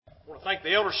I want to thank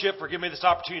the eldership for giving me this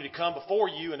opportunity to come before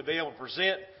you and to be able to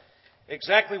present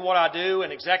exactly what I do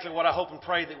and exactly what I hope and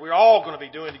pray that we're all going to be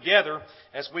doing together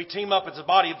as we team up as the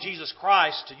body of Jesus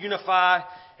Christ to unify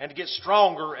and to get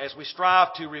stronger as we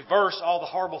strive to reverse all the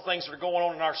horrible things that are going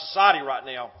on in our society right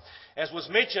now. As was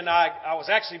mentioned, I was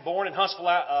actually born in Huntsville,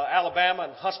 Alabama,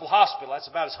 in Huntsville Hospital. That's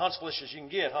about as Huntsville-ish as you can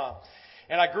get, huh?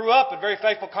 And I grew up in a very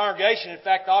faithful congregation. In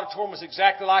fact, the auditorium was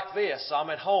exactly like this. I'm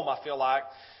at home, I feel like.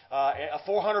 A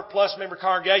 400-plus member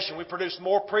congregation. We produced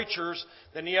more preachers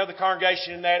than the other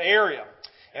congregation in that area.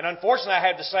 And unfortunately, I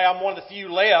have to say I'm one of the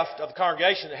few left of the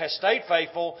congregation that has stayed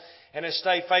faithful and has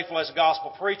stayed faithful as a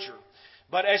gospel preacher.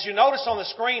 But as you notice on the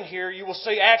screen here, you will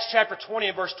see Acts chapter 20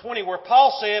 and verse 20, where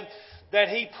Paul said that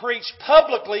he preached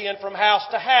publicly and from house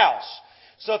to house.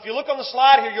 So if you look on the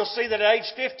slide here, you'll see that at age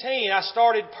 15, I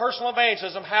started personal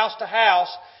evangelism house to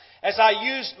house as I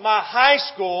used my high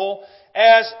school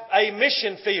as a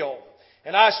mission field.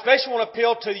 And I especially want to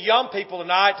appeal to the young people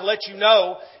tonight to let you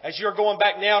know, as you're going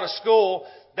back now to school,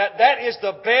 that that is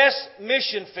the best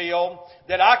mission field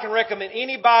that I can recommend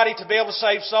anybody to be able to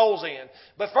save souls in.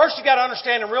 But first you got to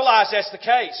understand and realize that's the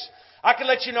case. I can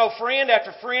let you know friend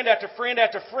after friend after friend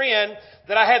after friend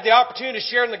that I had the opportunity to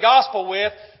share in the gospel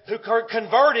with who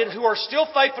converted, who are still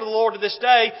faithful to the Lord to this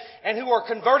day, and who are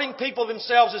converting people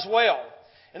themselves as well.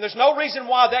 And there's no reason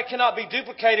why that cannot be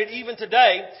duplicated even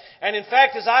today. And in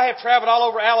fact, as I have traveled all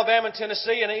over Alabama and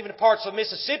Tennessee and even parts of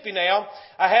Mississippi now,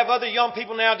 I have other young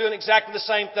people now doing exactly the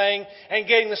same thing and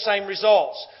getting the same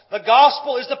results. The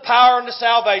gospel is the power unto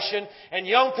salvation. And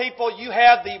young people, you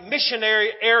have the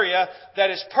missionary area that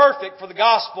is perfect for the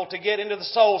gospel to get into the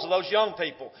souls of those young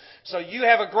people. So you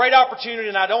have a great opportunity,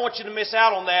 and I don't want you to miss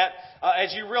out on that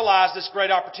as you realize this great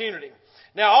opportunity.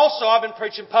 Now also, I've been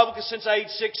preaching publicly since age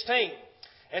 16.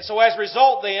 And so as a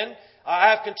result then,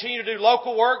 I have continued to do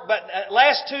local work, but the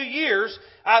last 2 years,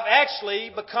 I've actually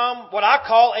become what I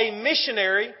call a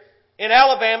missionary in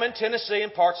Alabama and Tennessee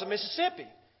and parts of Mississippi.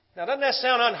 Now, doesn't that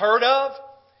sound unheard of?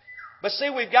 But see,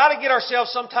 we've got to get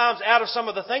ourselves sometimes out of some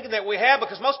of the thinking that we have,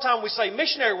 because most of the time we say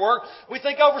missionary work, we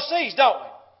think overseas, don't we?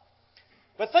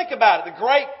 But think about it. The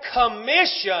Great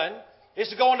Commission is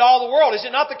to go into all the world. Is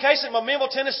it not the case that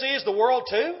Memphis, Tennessee is the world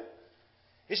too?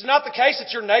 Is it not the case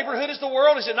that your neighborhood is the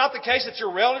world? Is it not the case that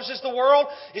your relatives is the world?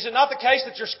 Is it not the case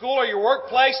that your school or your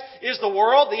workplace is the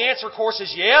world? The answer, of course,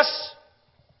 is yes.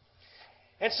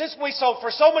 And since we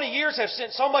for so many years have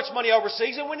sent so much money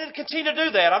overseas, and we need to continue to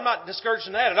do that. I'm not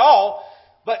discouraging that at all.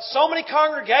 But so many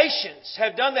congregations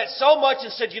have done that so much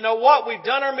and said, you know what? We've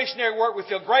done our missionary work. We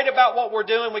feel great about what we're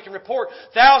doing. We can report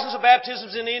thousands of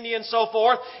baptisms in India and so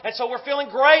forth. And so we're feeling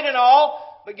great and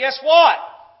all. But guess what?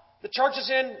 The churches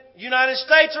in the United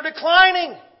States are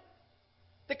declining.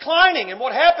 Declining. And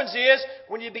what happens is,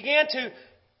 when you begin to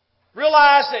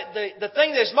realize that the thing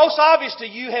that is most obvious to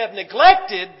you have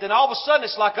neglected, then all of a sudden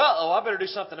it's like, uh-oh, I better do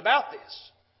something about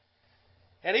this.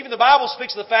 And even the Bible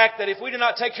speaks of the fact that if we do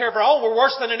not take care of our own, we're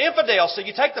worse than an infidel. So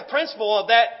you take the principle of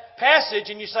that passage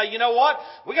and you say, you know what?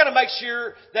 We've got to make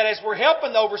sure that as we're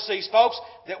helping the overseas folks,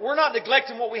 that we're not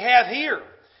neglecting what we have here.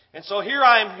 And so here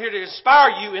I am here to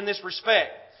inspire you in this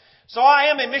respect. So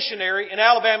I am a missionary in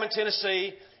Alabama and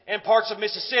Tennessee and parts of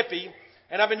Mississippi,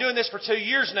 and I've been doing this for 2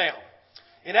 years now.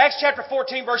 In Acts chapter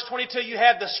 14, verse 22, you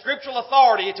have the scriptural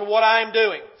authority to what I am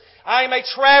doing. I am a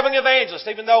traveling evangelist,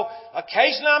 even though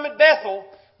occasionally I'm at Bethel,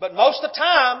 but most of the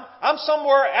time I'm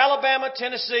somewhere Alabama,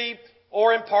 Tennessee,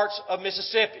 or in parts of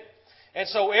Mississippi. And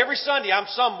so every Sunday I'm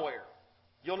somewhere.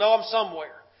 You'll know I'm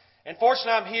somewhere. And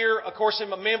fortunately, I'm here, of course, in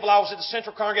Memphis. I was at the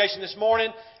Central Congregation this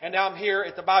morning, and now I'm here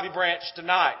at the Bobby Branch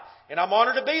tonight. And I'm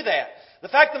honored to be that. The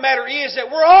fact of the matter is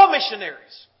that we're all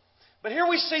missionaries. But here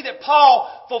we see that Paul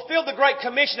fulfilled the Great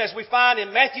Commission as we find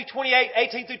in Matthew 28,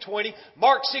 18 through 20,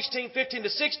 Mark 16, 15 to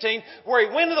 16, where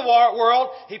he went into the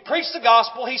world, he preached the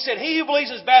gospel, he said, he who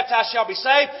believes and is baptized shall be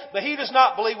saved, but he who does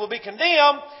not believe will be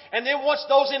condemned. And then once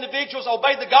those individuals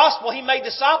obeyed the gospel, he made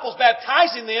disciples,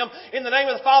 baptizing them in the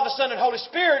name of the Father, Son, and Holy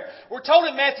Spirit. We're told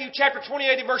in Matthew chapter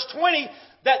 28 and verse 20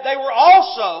 that they were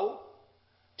also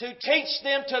to teach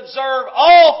them to observe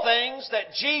all things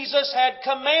that Jesus had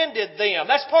commanded them.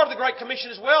 That's part of the Great Commission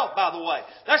as well, by the way.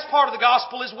 That's part of the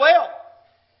gospel as well.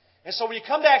 And so when you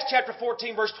come to Acts chapter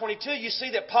 14, verse 22, you see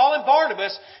that Paul and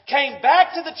Barnabas came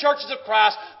back to the churches of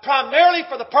Christ primarily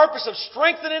for the purpose of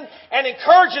strengthening and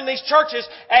encouraging these churches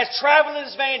as traveling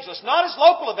evangelists. Not as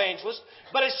local evangelists,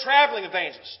 but as traveling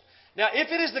evangelists. Now, if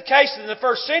it is the case in the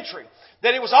first century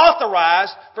that it was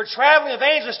authorized for traveling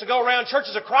evangelists to go around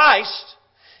churches of Christ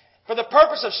for the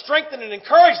purpose of strengthening and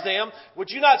encouraging them, would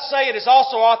you not say it is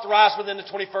also authorized within the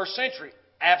 21st century?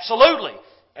 Absolutely.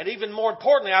 And even more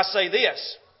importantly, I say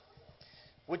this.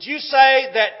 would you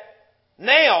say that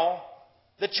now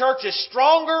the church is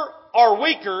stronger or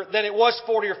weaker than it was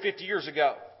 40 or 50 years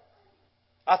ago?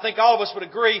 I think all of us would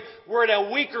agree we're in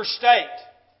a weaker state.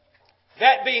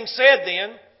 That being said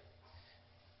then,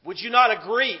 would you not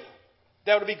agree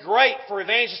that it would be great for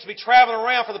evangelists to be traveling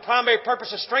around for the primary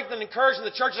purpose of strengthening and encouraging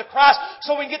the churches of Christ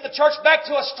so we can get the church back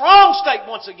to a strong state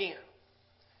once again?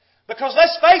 Because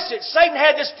let's face it, Satan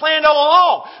had this planned all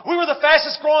along. We were the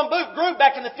fastest growing group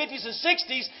back in the 50s and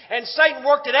 60s, and Satan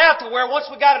worked it out to where once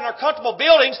we got in our comfortable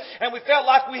buildings and we felt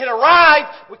like we had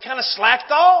arrived, we kind of slacked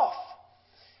off.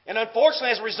 And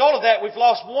unfortunately, as a result of that, we've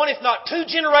lost one, if not two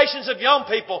generations of young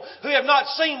people who have not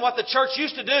seen what the church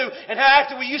used to do and how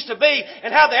active we used to be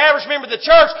and how the average member of the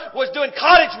church was doing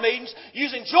cottage meetings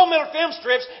using Jewel Miller film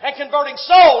strips and converting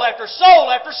soul after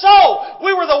soul after soul.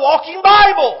 We were the walking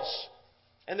Bibles.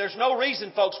 And there's no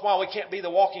reason, folks, why we can't be the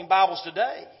walking Bibles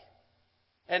today.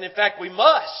 And in fact, we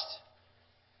must.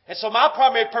 And so my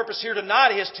primary purpose here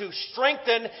tonight is to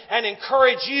strengthen and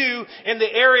encourage you in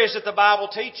the areas that the Bible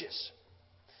teaches.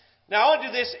 Now, I want to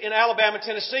do this in Alabama,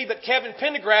 Tennessee, but Kevin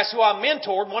Pendergrass, who I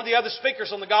mentored, one of the other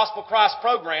speakers on the Gospel Christ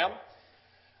program,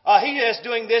 he is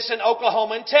doing this in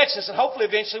Oklahoma and Texas, and hopefully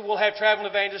eventually we'll have traveling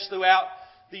evangelists throughout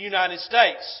the United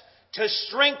States to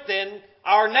strengthen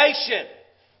our nation.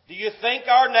 Do you think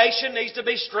our nation needs to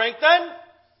be strengthened?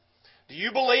 Do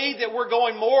you believe that we're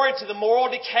going more into the moral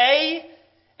decay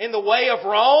in the way of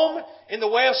Rome, in the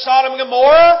way of Sodom and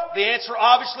Gomorrah? The answer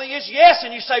obviously is yes.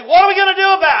 And you say, what are we going to do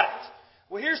about it?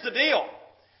 Well, here's the deal.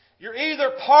 You're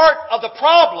either part of the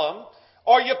problem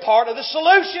or you're part of the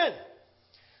solution.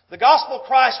 The Gospel of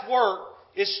Christ's work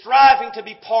is striving to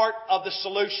be part of the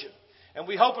solution. And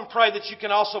we hope and pray that you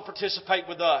can also participate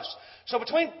with us. So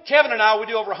between Kevin and I, we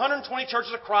do over 120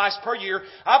 Churches of Christ per year.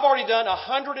 I've already done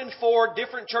 104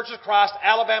 different Churches of Christ,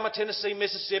 Alabama, Tennessee,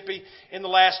 Mississippi, in the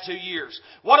last 2 years.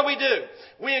 What do?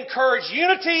 We encourage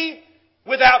unity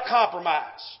without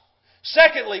compromise.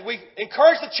 Secondly, we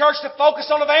encourage the church to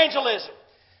focus on evangelism.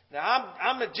 Now,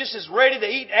 I'm just as ready to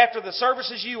eat after the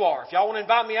service as you are. If y'all want to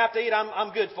invite me out to eat,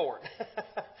 I'm good for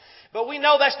it. But we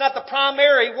know that's not the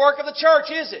primary work of the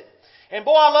church, is it? And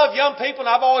boy, I love young people, and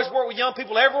I've always worked with young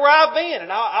people everywhere I've been,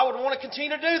 and I would want to continue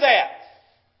to do that.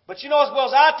 But you know as well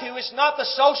as I do, it's not the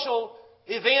social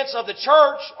events of the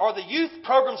church or the youth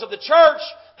programs of the church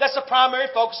that's the primary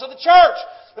focus of the church.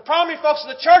 The primary focus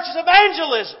of the church is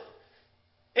evangelism.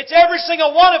 It's every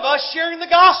single one of us sharing the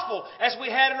gospel, as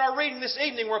we had in our reading this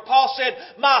evening where Paul said,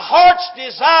 my heart's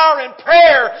desire and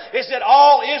prayer is that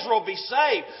all Israel be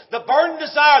saved. The burning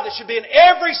desire that should be in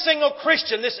every single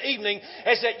Christian this evening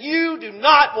is that you do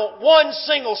not want one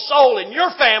single soul in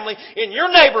your family, in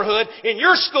your neighborhood, in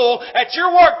your school, at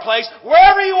your workplace,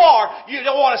 wherever you are, you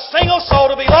don't want a single soul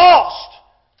to be lost.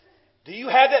 Do you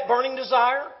have that burning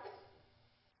desire?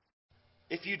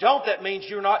 If you don't, that means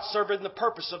you're not serving the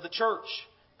purpose of the church.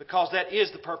 Because that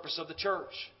is the purpose of the church.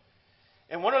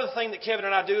 And one other thing that Kevin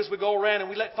and I do is we go around and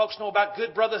we let folks know about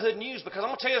Good Brotherhood News. Because I'm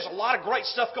going to tell you, there's a lot of great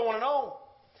stuff going on.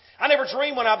 I never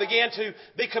dreamed when I began to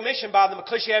be commissioned by the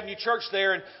McClish Avenue Church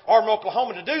there in Auburn,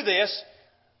 Oklahoma to do this,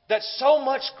 that so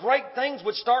much great things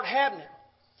would start happening.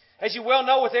 As you well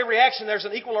know, with every action, there's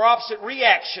an equal or opposite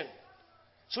reaction.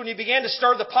 So when you begin to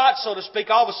stir the pot, so to speak,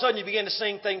 all of a sudden you begin to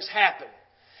see things happen.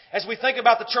 As we think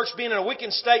about the church being in a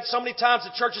weakened state, so many times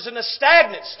the church is in a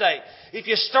stagnant state. If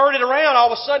you stir it around,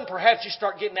 all of a sudden perhaps you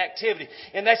start getting activity.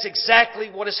 And that's exactly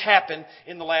what has happened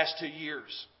in the last 2 years.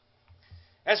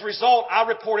 As a result, I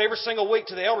report every single week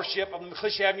to the eldership of the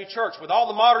McClish Avenue Church. With all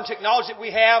the modern technology that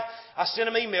we have, I send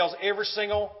them emails every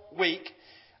single week.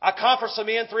 I conference them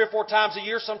in 3 or 4 times a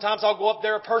year. Sometimes I'll go up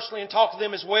there personally and talk to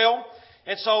them as well.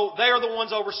 And so they are the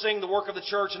ones overseeing the work of the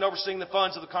church and overseeing the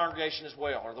funds of the congregation as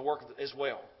well, or the work as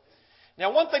well.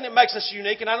 Now, one thing that makes us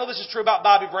unique, and I know this is true about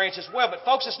Bobby Branch as well, but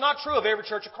folks, it's not true of every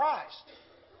Church of Christ.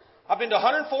 I've been to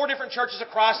 104 different Churches of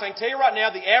Christ, and I can tell you right now,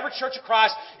 the average Church of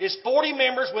Christ is 40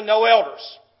 members with no elders.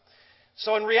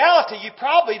 So in reality, you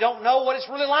probably don't know what it's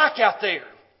really like out there.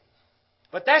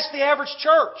 But that's the average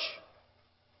church.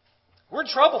 We're in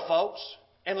trouble, folks.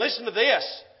 And listen to this.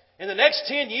 In the next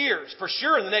 10 years, for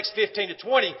sure in the next 15 to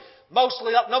 20, most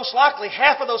likely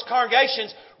half of those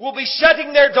congregations will be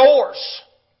shutting their doors.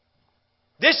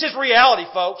 This is reality,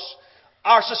 folks.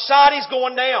 Our society is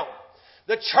going down.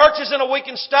 The church is in a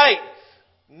weakened state.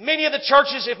 Many of the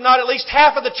churches, if not at least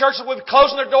half of the churches, will be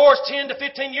closing their doors 10 to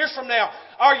 15 years from now.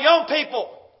 Our young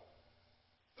people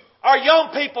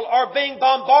are being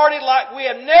bombarded like we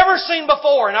have never seen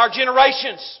before in our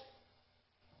generations.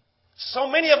 So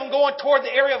many of them going toward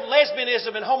the area of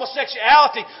lesbianism and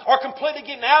homosexuality are completely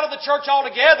getting out of the church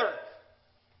altogether.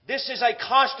 This is a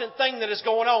constant thing that is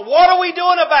going on. What are we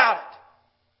doing about it?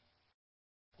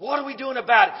 What are we doing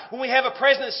about it? When we have a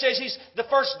president that says he's the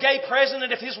first gay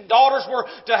president, if his daughters were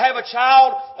to have a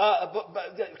child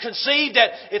conceived,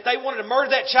 that if they wanted to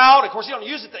murder that child, of course he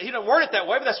don't word it that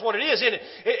way, but that's what it is, isn't it?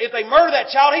 If they murder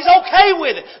that child, he's okay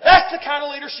with it. That's the kind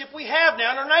of leadership we have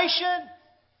now in our nation.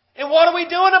 And what are we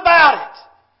doing about it?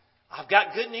 I've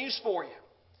got good news for you.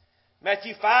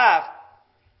 Matthew 5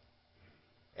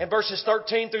 and verses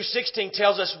 13 through 16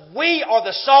 tells us, we are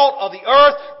the salt of the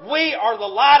earth, we are the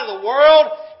light of the world,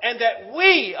 and that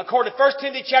we, according to 1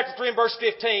 Timothy chapter 3 and verse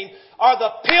 15, are the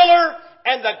pillar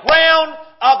and the ground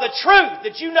of the truth.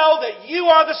 That you know that you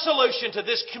are the solution to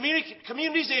this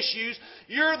community's issues.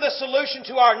 You're the solution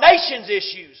to our nation's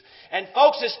issues. And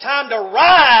folks, it's time to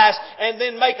rise and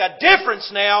then make a difference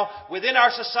now within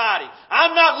our society.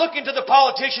 I'm not looking to the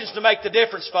politicians to make the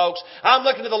difference, folks. I'm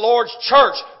looking to the Lord's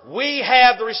church. We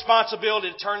have the responsibility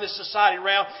to turn this society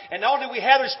around. And not only do we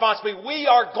have the responsibility, we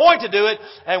are going to do it,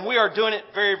 and we are doing it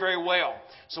very, very well.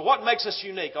 So what makes us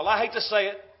unique? Well, I hate to say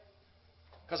it,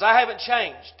 because I haven't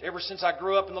changed ever since I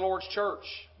grew up in the Lord's church.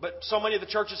 But so many of the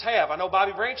churches have. I know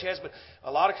Bobby Branch has, but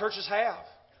a lot of churches have.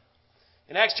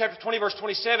 In Acts chapter 20, verse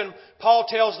 27, Paul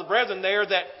tells the brethren there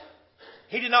that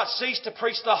he did not cease to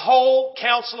preach the whole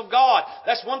counsel of God.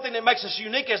 That's one thing that makes us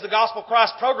unique as the Gospel of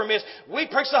Christ program is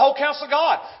we preach the whole counsel of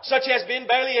God. Such as Ben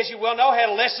Bailey, as you well know, had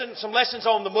some lessons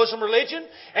on the Muslim religion.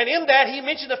 And in that, he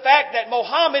mentioned the fact that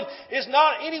Muhammad is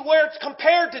not anywhere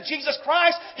compared to Jesus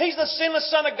Christ. He's the sinless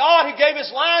Son of God who gave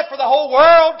His life for the whole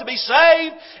world to be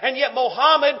saved. And yet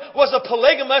Muhammad was a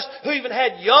polygamist who even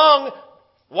had young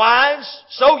wives,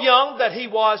 so young that he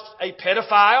was a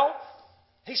pedophile.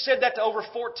 He said that to over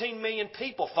 14 million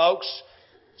people, folks,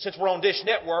 since we're on Dish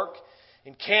Network,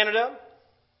 in Canada,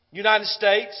 United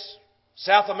States,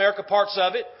 South America, parts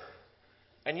of it.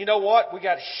 And you know what? We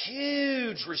got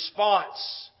huge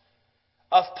response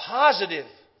of positive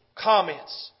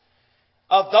comments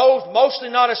of those mostly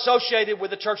not associated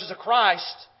with the churches of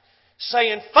Christ,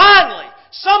 saying, finally,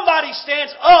 somebody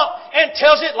stands up and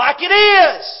tells it like it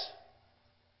is.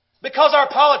 Because our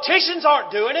politicians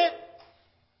aren't doing it.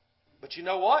 But you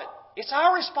know what? It's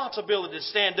our responsibility to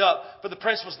stand up for the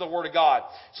principles of the Word of God.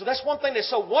 So that's one thing that's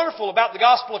so wonderful about the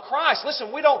gospel of Christ.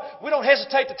 Listen, we don't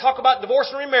hesitate to talk about divorce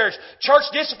and remarriage, church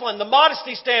discipline, the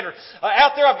modesty standard.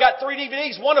 Out there I've got 3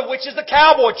 DVDs, one of which is the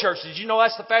Cowboy Church. Did you know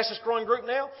that's the fastest growing group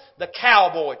now? The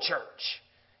Cowboy Church.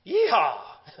 Yeehaw!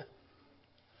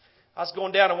 I was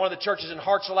going down to one of the churches in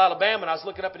Hartsville, Alabama, and I was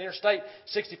looking up in Interstate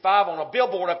 65 on a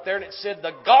billboard up there, and it said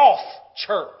the Golf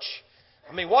Church.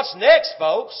 I mean, what's next,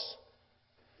 folks?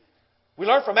 We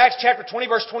learn from Acts chapter 20,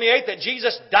 verse 28, that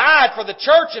Jesus died for the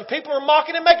church, and people are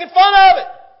mocking and making fun of it.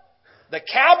 The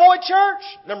Cowboy Church?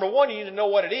 Number one, you need to know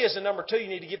what it is, and number two, you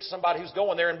need to get to somebody who's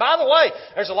going there. And by the way,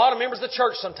 there's a lot of members of the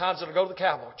church sometimes that will go to the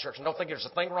Cowboy Church and don't think there's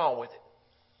a thing wrong with it.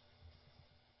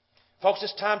 Folks,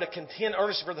 it's time to contend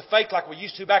earnestly for the faith like we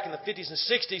used to back in the 50s and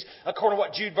 60s, according to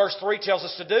what Jude verse 3 tells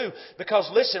us to do. Because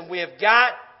listen, we have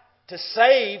got to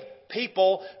save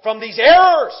people from these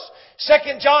errors.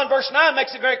 2 John verse 9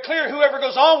 makes it very clear, whoever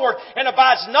goes onward and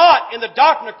abides not in the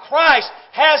doctrine of Christ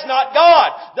has not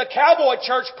God. The Cowboy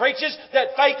Church preaches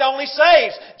that faith only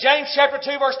saves. James chapter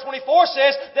 2 verse 24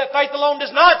 says that faith alone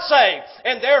does not save.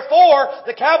 And therefore,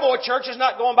 the Cowboy Church is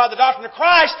not going by the doctrine of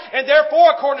Christ, and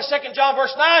therefore, according to 2 John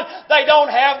verse 9, they don't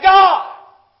have God.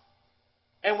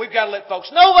 And we've got to let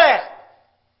folks know that.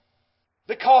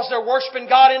 Because they're worshiping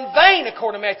God in vain,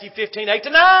 according to Matthew 15,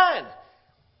 8-9.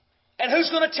 And who's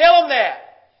going to tell them that?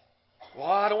 Well,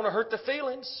 I don't want to hurt their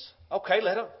feelings. Okay,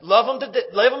 let them. Love them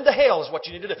to hell is what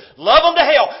you need to do. Love them to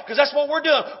hell, because that's what we're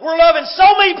doing. We're loving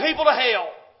so many people to hell.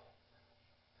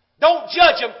 Don't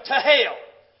judge them to hell.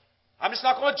 I'm just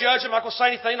not going to judge them. I'm not going to say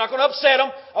anything. I'm not going to upset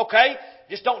them. Okay?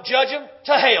 Just don't judge them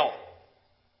to hell.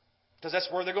 Because that's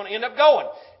where they're going to end up going.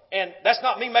 And that's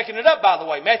not me making it up, by the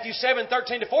way. Matthew 7,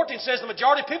 13-14 says the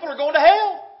majority of people are going to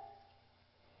hell.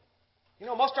 You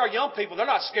know, most of our young people, they're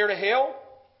not scared of hell.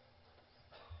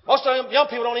 Most of them young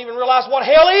people don't even realize what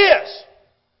hell is.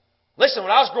 Listen,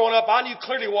 when I was growing up, I knew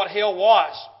clearly what hell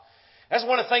was. That's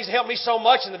one of the things that helped me so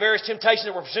much in the various temptations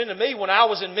that were presented to me when I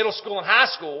was in middle school and high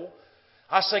school.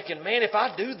 I was thinking, man, if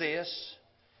I do this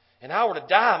and I were to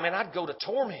die, man, I'd go to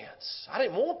torments. I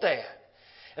didn't want that.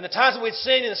 And the times that we'd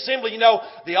sing in assembly, you know,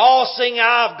 the all-seeing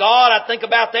eye of God, I'd think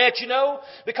about that, you know,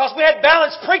 because we had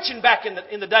balanced preaching back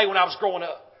in the day when I was growing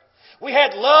up. We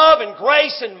had love and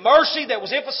grace and mercy that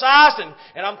was emphasized,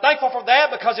 and I'm thankful for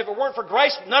that, because if it weren't for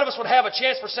grace, none of us would have a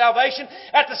chance for salvation.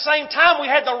 At the same time, we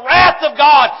had the wrath of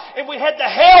God, and we had the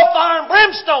hellfire and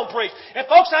brimstone preached. And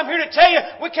folks, I'm here to tell you,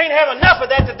 we can't have enough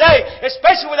of that today,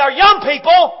 especially with our young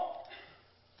people.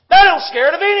 They don't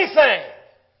scared of anything.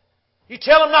 You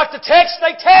tell them not to text,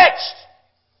 they text.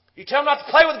 You tell them not to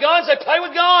play with guns, they play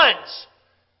with guns.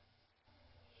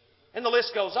 And the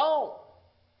list goes on.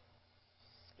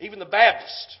 Even the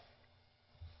Baptists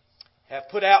have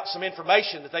put out some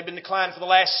information that they've been declining for the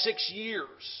last 6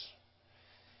 years.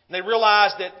 And they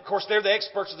realize that, of course, they're the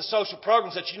experts of the social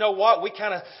programs, that, you know what, we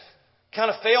kind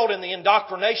of failed in the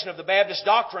indoctrination of the Baptist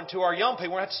doctrine to our young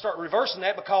people. We're going to have to start reversing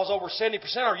that, because over 70%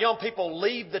 of our young people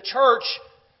leave the church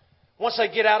once they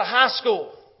get out of high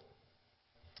school.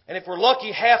 And if we're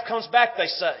lucky, half comes back, they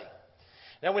say.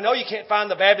 Now, we know you can't find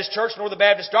the Baptist church nor the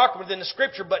Baptist doctrine within the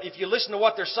Scripture, but if you listen to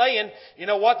what they're saying, you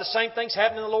know what? The same thing's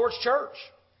happening in the Lord's church.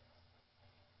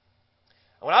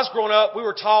 When I was growing up, we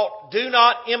were taught, do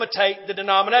not imitate the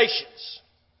denominations.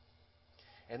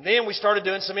 And then we started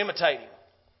doing some imitating.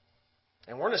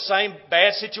 And we're in the same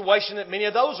bad situation that many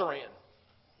of those are in.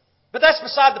 But that's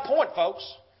beside the point, folks.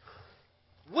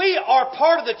 We are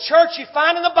part of the church you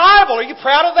find in the Bible. Are you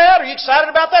proud of that? Are you excited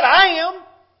about that? I am.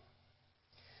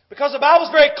 Because the Bible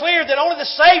is very clear that only the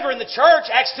Savior in the church,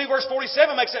 Acts 2 verse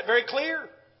 47 makes that very clear.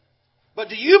 But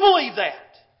do you believe that?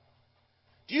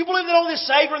 Do you believe that only the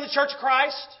Savior in the church of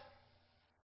Christ?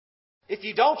 If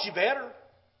you don't, you better.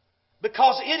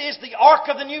 Because it is the ark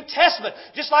of the New Testament.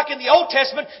 Just like in the Old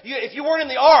Testament, if you weren't in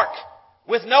the ark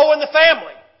with Noah and the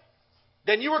family,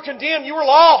 then you were condemned, you were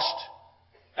lost.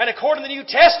 And according to the New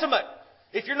Testament,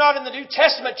 if you're not in the New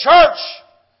Testament church,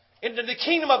 into the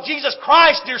kingdom of Jesus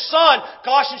Christ, dear Son,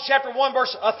 Colossians chapter 1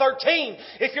 verse 13.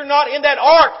 If you're not in that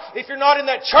ark, if you're not in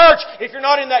that church, if you're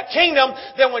not in that kingdom,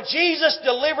 then when Jesus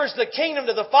delivers the kingdom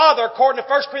to the Father, according to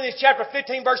 1 Corinthians chapter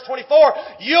 15 verse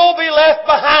 24, you'll be left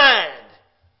behind.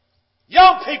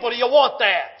 Young people, do you want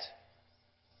that?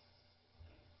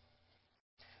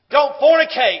 Don't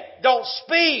fornicate. Don't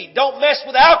speed. Don't mess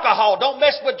with alcohol. Don't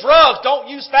mess with drugs. Don't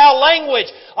use foul language.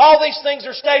 All these things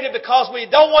are stated because we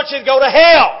don't want you to go to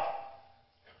hell.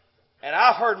 And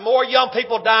I've heard more young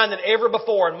people dying than ever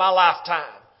before in my lifetime.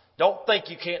 Don't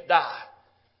think you can't die.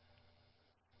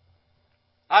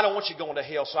 I don't want you going to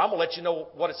hell, so I'm going to let you know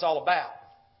what it's all about.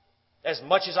 As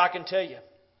much as I can tell you.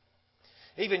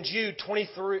 Even Jude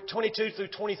 22 through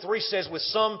 23 says, with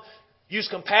some use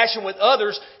compassion, with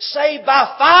others saved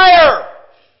by fire,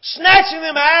 snatching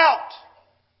them out.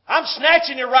 I'm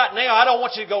snatching you right now. I don't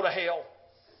want you to go to hell.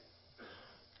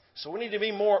 So we need to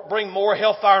bring more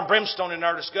hellfire and brimstone in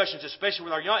our discussions, especially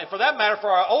with our young, and for that matter, for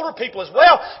our older people as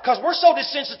well, because we're so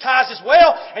desensitized as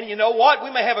well. And you know what?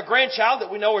 We may have a grandchild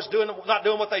that we know is not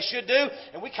doing what they should do,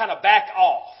 and we kind of back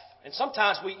off. And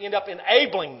sometimes we end up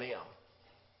enabling them.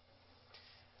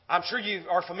 I'm sure you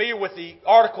are familiar with the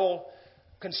article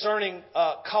concerning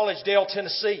Collegedale,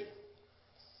 Tennessee.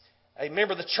 A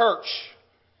member of the church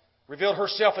revealed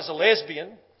herself as a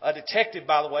lesbian, a detective,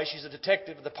 by the way. She's a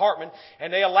detective of the department,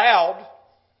 and they allowed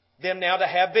them now to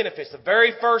have benefits. The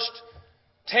very first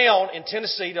town in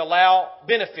Tennessee to allow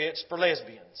benefits for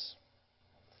lesbians.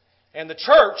 And the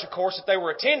church, of course, that they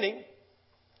were attending,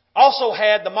 also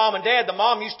had the mom and dad.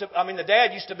 The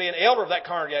dad used to be an elder of that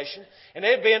congregation, and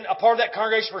they had been a part of that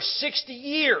congregation for 60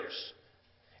 years.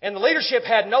 And the leadership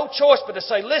had no choice but to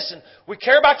say, listen, we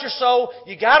care about your soul.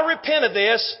 You got to repent of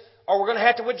this, or we're going to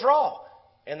have to withdraw.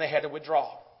 And they had to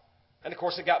withdraw. And of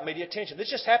course, it got media attention. This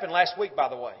just happened last week, by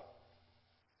the way.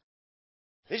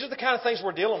 These are the kind of things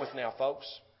we're dealing with now, folks.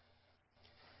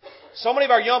 So many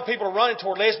of our young people are running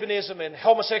toward lesbianism and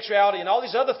homosexuality and all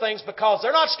these other things because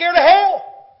they're not scared of hell.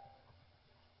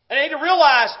 And they need to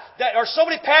realize that there are so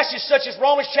many passages such as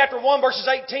Romans chapter 1 verses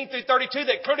 18 through 32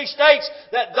 that clearly states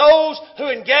that those who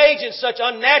engage in such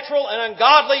unnatural and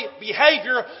ungodly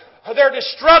behavior, their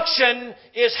destruction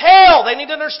is hell. They need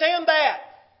to understand that.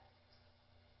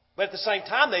 But at the same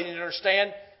time, they need to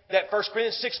understand that 1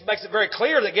 Corinthians 6 makes it very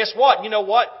clear that guess what? You know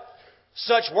what?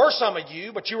 Such were some of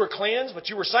you, but you were cleansed, but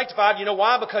you were sanctified. You know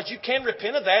why? Because you can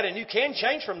repent of that and you can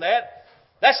change from that.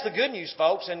 That's the good news,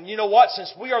 folks. And you know what?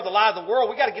 Since we are the light of the world,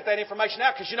 we got to get that information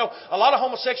out. Because, you know, a lot of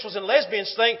homosexuals and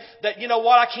lesbians think that, you know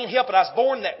what, I can't help it. I was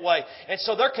born that way. And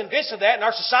so they're convinced of that. And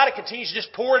our society continues to just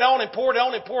pour it on and pour it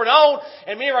on and pour it on.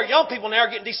 And many of our young people now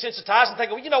are getting desensitized and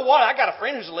thinking, well, you know what? I got a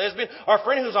friend who's a lesbian or a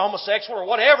friend who's a homosexual or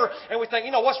whatever. And we think,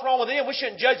 you know, what's wrong with them? We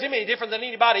shouldn't judge them any different than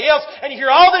anybody else. And you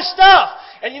hear all this stuff.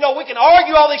 And, you know, we can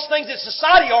argue all these things that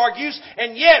society argues.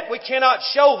 And yet we cannot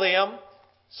show them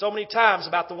so many times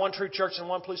about the one true church and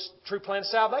one true plan of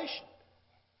salvation.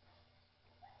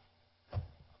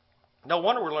 No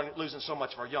wonder we're losing so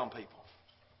much of our young people.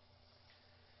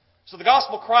 So the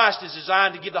gospel of Christ is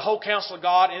designed to give the whole counsel of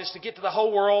God, and it's to get to the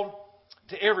whole world,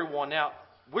 to everyone. Now,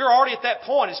 we're already at that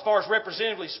point as far as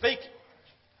representatively speaking.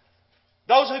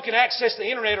 Those who can access the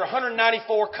internet are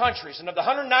 194 countries. And of the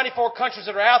 194 countries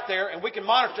that are out there, and we can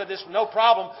monitor this with no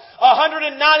problem,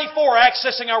 194 are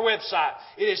accessing our website.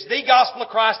 It is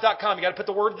thegospelofchrist.com. You've got to put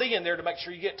the word "the" in there to make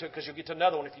sure you get to it, because you'll get to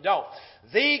another one if you don't.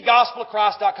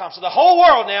 Thegospelofchrist.com. So the whole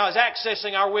world now is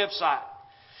accessing our website.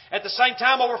 At the same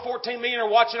time, over 14 million are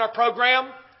watching our program.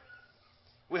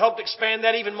 We hope to expand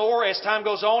that even more as time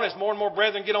goes on, as more and more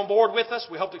brethren get on board with us.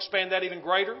 We hope to expand that even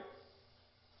greater.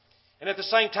 And at the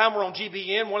same time, we're on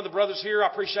GBN. One of the brothers here, I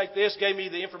appreciate this, gave me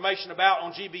the information about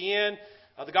on GBN.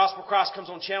 The Gospel of Christ comes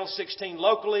on Channel 16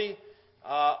 locally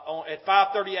at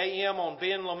 5:30 a.m. on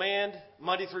Ben Lomond,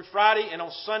 Monday through Friday, and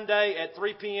on Sunday at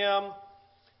 3 p.m.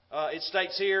 It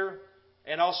states here,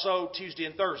 and also Tuesday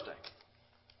and Thursday.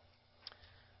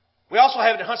 We also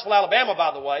have it in Huntsville, Alabama,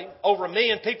 by the way. Over 1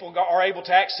 million people are able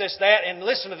to access that. And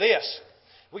listen to this.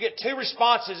 We get 2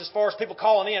 responses as far as people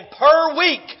calling in per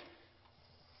week.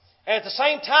 And at the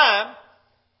same time,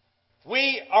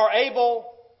 we are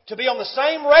able to be on the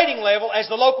same rating level as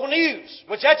the local news,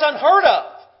 which that's unheard of.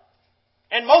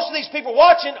 And most of these people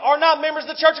watching are not members of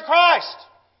the Church of Christ.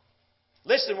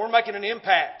 Listen, we're making an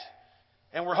impact.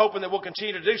 And we're hoping that we'll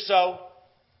continue to do so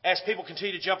as people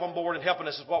continue to jump on board and helping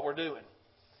us with what we're doing.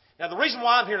 Now, the reason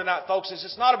why I'm here tonight, folks, is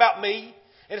it's not about me,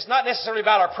 and it's not necessarily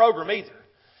about our program either,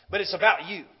 but it's about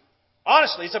you.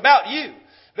 Honestly, it's about you.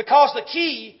 Because the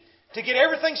key to get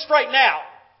everything straightened out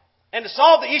and to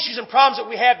solve the issues and problems that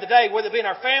we have today, whether it be in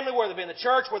our family, whether it be in the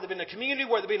church, whether it be in the community,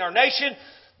 whether it be in our nation,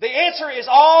 the answer is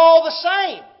all the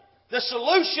same. The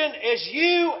solution is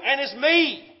you and is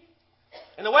me.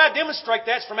 And the way I demonstrate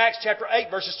that is from Acts chapter 8,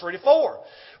 verses 3 to 4,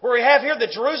 where we have here the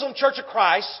Jerusalem Church of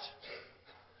Christ,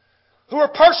 who were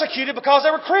persecuted because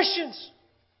they were Christians.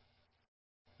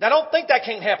 Now, don't think that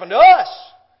can't happen to us.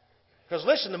 Because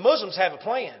listen, the Muslims have a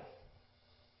plan.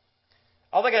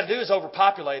 All they got to do is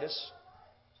overpopulate us.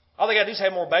 All they got to do is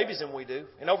have more babies than we do.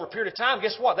 And over a period of time,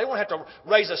 guess what? They won't have to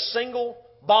raise a single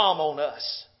bomb on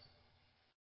us.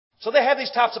 So they have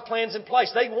these types of plans in place.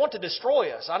 They want to destroy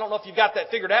us. I don't know if you've got that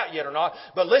figured out yet or not.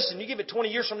 But listen, you give it 20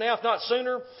 years from now, if not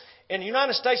sooner, and the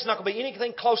United States is not going to be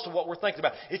anything close to what we're thinking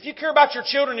about. If you care about your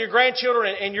children, your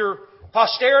grandchildren, and your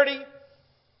posterity,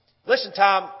 listen,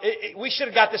 Tom, we should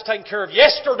have got this taken care of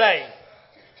yesterday.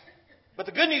 But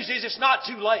the good news is it's not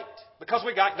too late. Because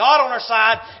we got God on our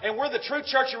side, and we're the true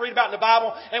church you read about in the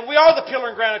Bible, and we are the pillar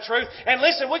and ground of truth. And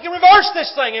listen, we can reverse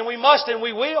this thing, and we must, and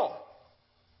we will.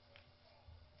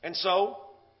 And so,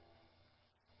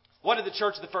 what did the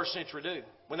church of the first century do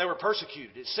when they were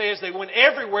persecuted? It says they went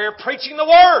everywhere preaching the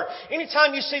Word.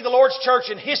 Anytime you see the Lord's church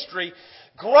in history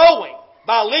growing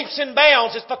by leaps and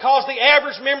bounds, it's because the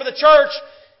average member of the church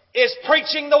is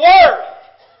preaching the Word.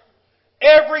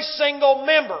 Every single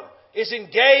member is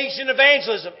engaged in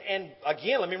evangelism. And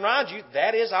again, let me remind you,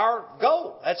 that is our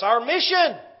goal. That's our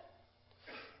mission.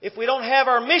 If we don't have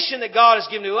our mission that God has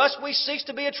given to us, we cease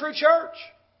to be a true church.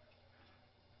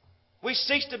 We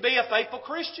cease to be a faithful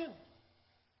Christian.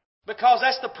 Because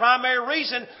that's the primary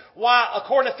reason why,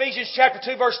 according to Ephesians chapter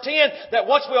 2, verse 10, that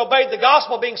once we obeyed the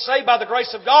gospel, being saved by the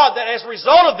grace of God, that as a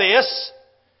result of this,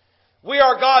 we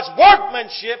are God's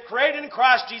workmanship, created in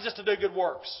Christ Jesus to do good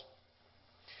works.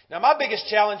 Now, my biggest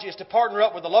challenge is to partner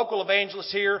up with the local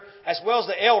evangelists here as well as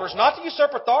the elders, not to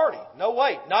usurp authority. No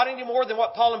way. Not any more than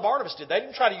what Paul and Barnabas did. They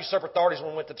didn't try to usurp authorities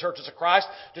when we went to churches of Christ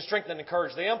to strengthen and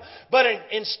encourage them, but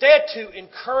instead to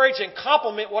encourage and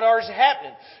complement what already is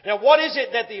happening. Now, what is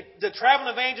it that the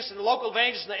traveling evangelists and the local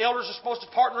evangelists and the elders are supposed to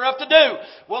partner up to do?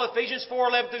 Well, Ephesians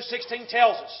 4:11 through 16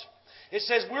 tells us. It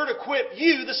says we're to equip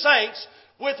you, the saints,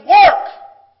 with work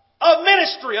of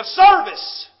ministry, of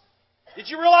service. Did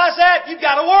you realize that? You've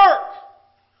got to work.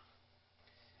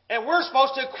 And we're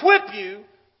supposed to equip you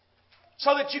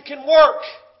so that you can work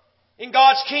in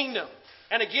God's kingdom.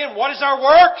 And again, what is our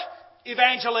work?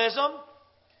 Evangelism.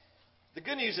 The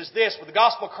good news is this. With the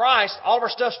gospel of Christ, all of our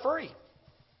stuff's free.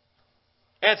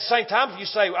 And at the same time, if you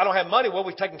say, I don't have money, well,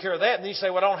 we've taken care of that. And then you say,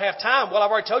 well, I don't have time. Well,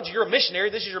 I've already told you, you're a missionary.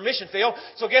 This is your mission field.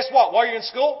 So guess what? While you're in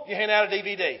school, you hand out a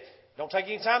DVD. Don't take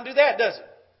any time to do that, does it?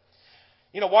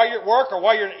 You know, while you're at work or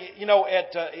while you're,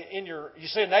 you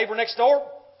see a neighbor next door,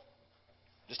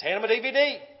 just hand them a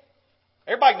DVD.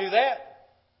 Everybody can do that.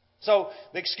 So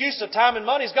the excuse of time and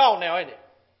money is gone now, isn't it?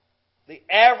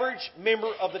 The average member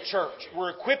of the church. We're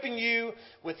equipping you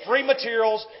with free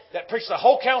materials that preach the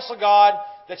whole counsel of God,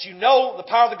 that you know the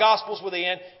power of the gospel is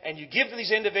within, and you give to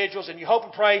these individuals, and you hope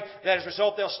and pray that as a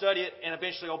result they'll study it and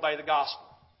eventually obey the gospel.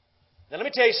 Now let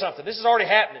me tell you something. This is already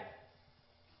happening.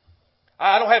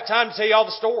 I don't have time to tell you all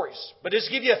the stories, but just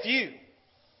to give you a few.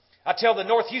 I tell the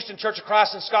North Houston Church of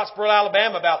Christ in Scottsboro,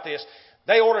 Alabama about this.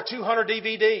 They order 200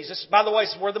 DVDs. This, by the way,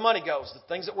 is where the money goes, the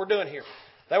things that we're doing here.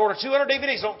 They order 200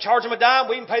 DVDs. Don't charge them a dime.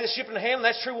 We even pay the shipping and handling.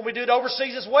 That's true when we do it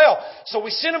overseas as well. So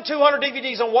we send them 200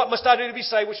 DVDs on What Must I Do to Be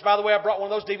Saved, which, by the way, I brought one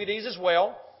of those DVDs as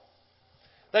well.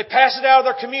 They pass it out of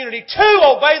their community to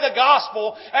obey the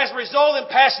gospel as a result of them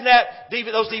passing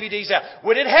those DVDs out.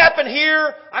 Would it happen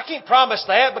here? I can't promise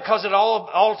that because it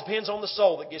all depends on the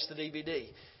soul that gets the DVD.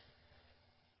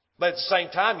 But at the same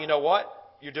time, you know what?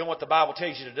 You're doing what the Bible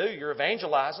tells you to do. You're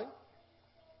evangelizing.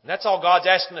 And that's all God's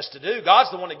asking us to do.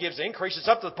 God's the one that gives the increase. It's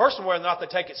up to the person whether or not they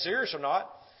take it serious or not.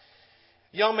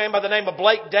 A young man by the name of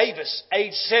Blake Davis,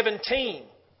 age 17,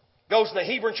 goes to the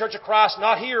Hebron Church of Christ,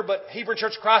 not here, but Hebron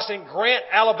Church of Christ in Grant,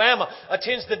 Alabama.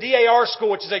 Attends the DAR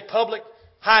school, which is a public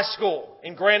high school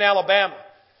in Grant, Alabama.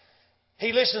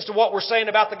 He listens to what we're saying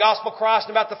about the gospel of Christ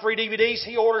and about the free DVDs.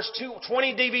 He orders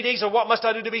 20 DVDs of What Must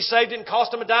I Do to Be Saved. Didn't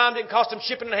cost him a dime. Didn't cost him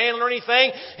shipping and handling or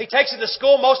anything. He takes it to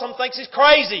school. Most of them thinks he's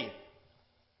crazy.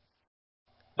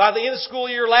 By the end of the school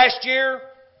year last year,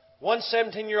 one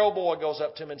 17-year-old boy goes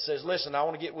up to him and says, "Listen, I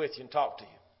want to get with you and talk to you."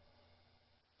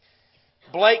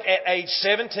 Blake, at age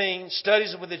 17,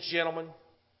 studies with this gentleman.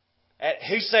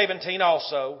 He's 17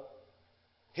 also.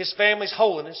 His family's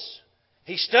holiness.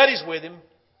 He studies with him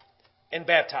and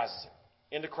baptizes him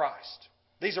into Christ.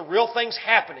 These are real things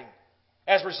happening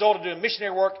as a result of doing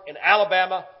missionary work in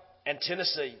Alabama and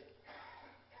Tennessee.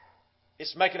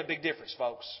 It's making a big difference,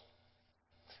 folks.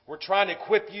 We're trying to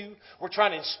equip you. We're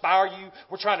trying to inspire you.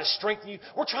 We're trying to strengthen you.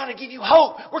 We're trying to give you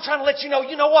hope. We're trying to let you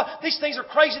know what? These things are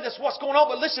crazy. That's what's going on.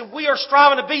 But listen, we are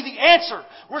striving to be the answer.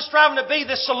 We're striving to be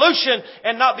the solution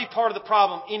and not be part of the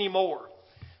problem anymore.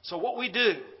 So what we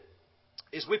do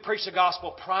is we preach the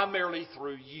gospel primarily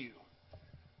through you.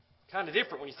 Kind of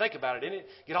different when you think about it, isn't it?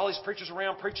 Get all these preachers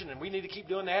around preaching, and we need to keep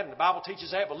doing that, and the Bible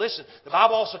teaches that. But listen, the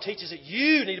Bible also teaches that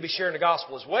you need to be sharing the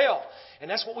gospel as well.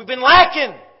 And that's what we've been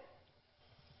lacking.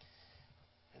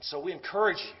 And so we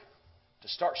encourage you to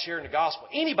start sharing the gospel.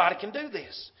 Anybody can do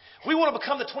this. We want to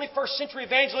become the 21st century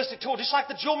evangelistic tool, just like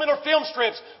the Jewel Miller film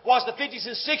strips was the 50s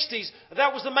and 60s.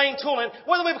 That was the main tool. And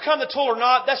whether we become the tool or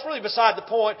not, that's really beside the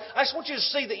point. I just want you to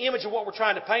see the image of what we're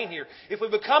trying to paint here. If we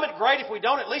become it, great. If we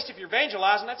don't, at least if you're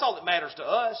evangelizing, that's all that matters to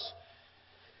us.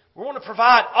 We want to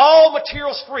provide all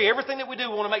materials free. Everything that we do,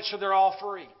 we want to make sure they're all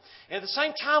free. And at the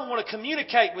same time, we want to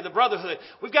communicate with the brotherhood.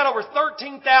 We've got over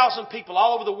 13,000 people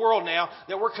all over the world now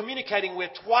that we're communicating with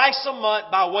twice a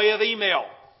month by way of email.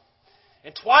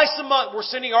 And twice a month, we're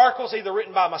sending articles either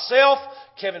written by myself,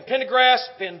 Kevin Pendergrass,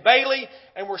 Ben Bailey,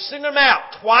 and we're sending them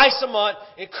out twice a month,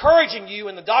 encouraging you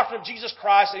in the doctrine of Jesus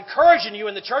Christ, encouraging you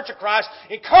in the Church of Christ,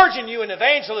 encouraging you in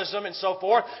evangelism and so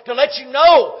forth, to let you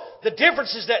know the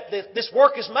differences that this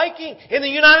work is making in the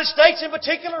United States in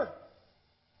particular.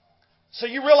 So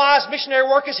you realize missionary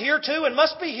work is here too and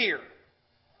must be here.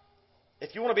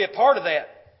 If you want to be a part of that,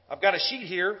 I've got a sheet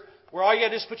here where all you got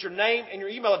to do is put your name and your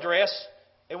email address,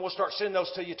 and we'll start sending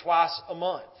those to you twice a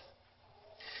month.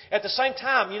 At the same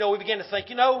time, we begin to think,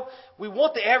 we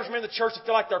want the average member of the church to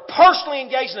feel like they're personally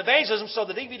engaged in evangelism, so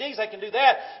the DVDs, they can do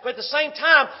that. But at the same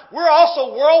time, we're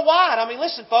also worldwide. I mean,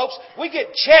 listen, folks, we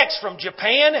get checks from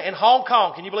Japan and Hong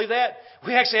Kong. Can you believe that?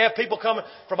 We actually have people coming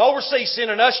from overseas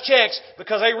sending us checks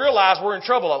because they realize we're in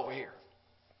trouble over here.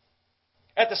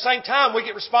 At the same time, we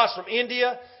get response from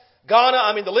India, Ghana.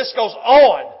 I mean, the list goes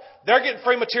on. They're getting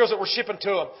free materials that we're shipping to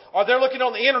them. Or they're looking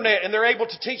on the internet and they're able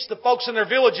to teach the folks in their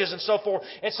villages and so forth.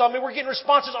 And so, we're getting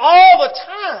responses all the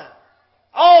time.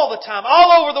 All the time.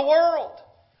 All over the world.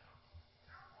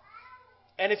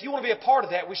 And if you want to be a part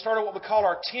of that, we started what we call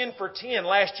our 10 for 10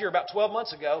 last year, about 12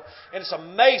 months ago. And it's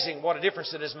amazing what a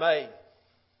difference it has made.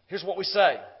 Here's what we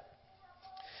say.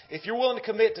 If you're willing to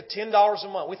commit to $10 a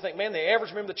month, we think, the average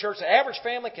member of the church, the average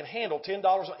family can handle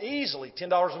easily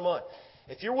 $10 a month.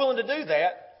 If you're willing to do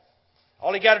that,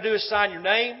 all you got to do is sign your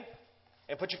name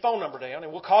and put your phone number down,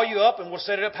 and we'll call you up and we'll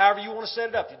set it up however you want to set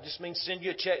it up. It just means send you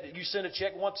a check. You send a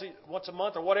check once a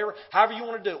month or whatever. However you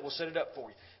want to do it, we'll set it up for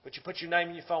you. But you put your name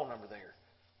and your phone number there,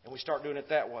 and we start doing it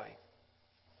that way.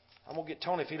 I'm going to get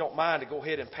Tony, if he don't mind, to go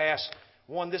ahead and pass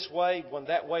one this way, one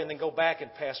that way, and then go back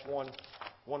and pass one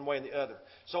way and the other.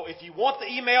 So if you want the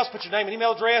emails, put your name and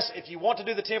email address. If you want to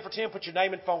do the 10 for 10, put your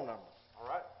name and phone number. All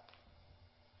right?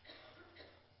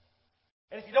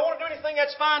 And if you don't want to do anything,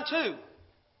 that's fine too.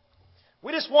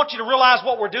 We just want you to realize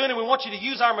what we're doing, and we want you to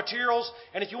use our materials.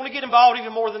 And if you want to get involved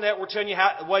even more than that, we're telling you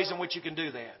ways in which you can do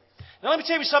that. Now let me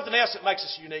tell you something else that makes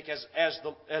us unique as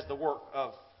the work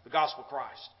of the gospel of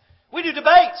Christ. We do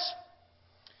debates.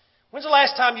 When's the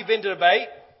last time you've been to a debate?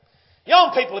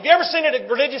 Young people, have you ever seen a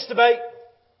religious debate?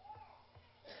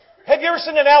 Have you ever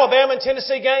seen an Alabama and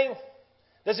Tennessee game?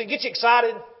 Does it get you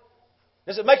excited?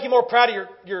 Does it make you more proud of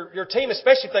your team,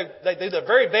 especially if they do their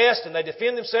very best and they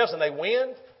defend themselves and they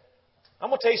win? I'm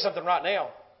going to tell you something right now.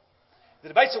 The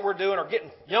debates that we're doing are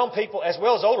getting young people as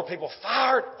well as older people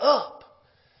fired up.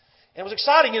 And it was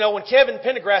exciting, when Kevin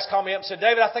Pendergrass called me up and said,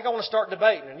 David, I think I want to start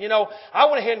debating. And, I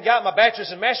went ahead and got my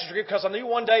bachelor's and master's degree because I knew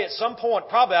one day at some point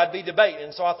probably I'd be debating.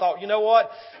 And so I thought, you know what?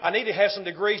 I need to have some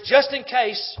degrees just in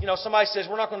case, somebody says,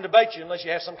 we're not going to debate you unless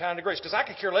you have some kind of degrees. Because I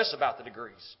could care less about the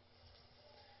degrees.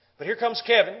 But here comes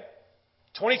Kevin,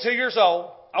 22 years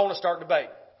old. I want to start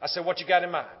debating. I said, what you got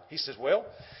in mind? He says, well,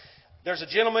 there's a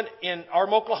gentleman in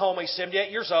Arden, Oklahoma. He's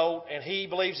 78 years old, and he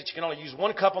believes that you can only use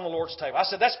one cup on the Lord's table. I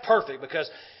said, that's perfect because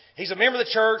he's a member of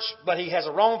the church, but he has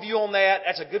a wrong view on that.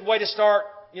 That's a good way to start.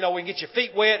 We can get your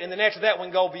feet wet, and then after that, we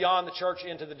can go beyond the church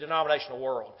into the denominational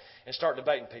world and start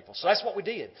debating people. So that's what we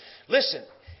did. Listen,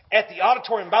 at the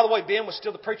auditorium, by the way, Ben was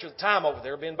still the preacher at the time over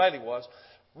there. Ben Bailey was.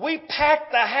 We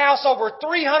packed the house, over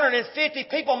 350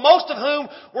 people, most of whom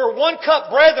were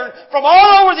one-cup brethren from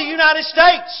all over the United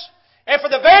States. And for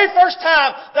the very first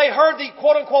time, they heard the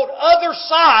quote-unquote other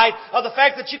side of the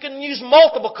fact that you can use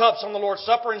multiple cups on the Lord's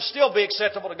Supper and still be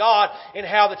acceptable to God in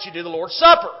how that you do the Lord's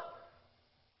Supper.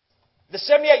 The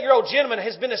 78-year-old gentleman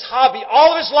has been his hobby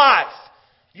all of his life.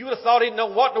 You would have thought he didn't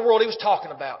know what in the world he was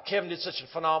talking about. Kevin did such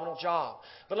a phenomenal job.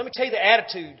 But let me tell you the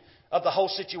attitude of the whole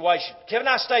situation. Kevin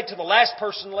and I stayed till the last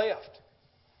person left.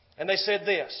 And they said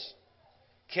this,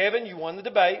 Kevin, you won the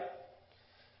debate.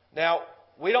 Now,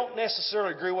 we don't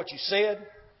necessarily agree with what you said,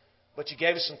 but you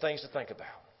gave us some things to think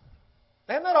about.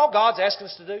 Isn't that all God's asking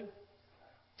us to do?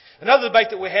 Another debate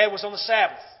that we had was on the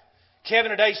Sabbath.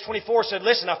 Kevin, at age 24, said,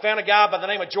 listen, I found a guy by the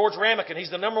name of George Ramick, and he's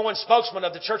the #1 spokesman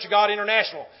of the Church of God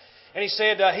International. And he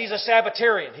said he's a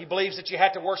Sabbatarian. He believes that you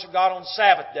have to worship God on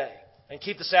Sabbath day and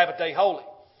keep the Sabbath day holy.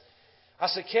 I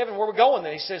said, Kevin, where are we going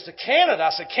then? He says, to Canada.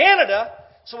 I said, Canada?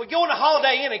 So we go in a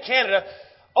Holiday Inn in Canada.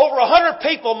 Over 100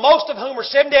 people, most of whom are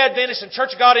Seventh-day Adventists and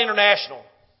Church of God International.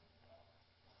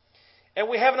 And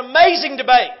we have an amazing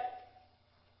debate.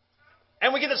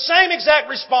 And we get the same exact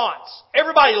response.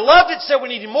 Everybody loved it, said we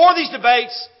needed more of these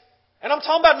debates. And I'm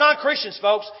talking about non-Christians,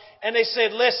 folks. And they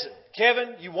said, listen,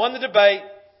 Kevin, you won the debate.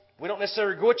 We don't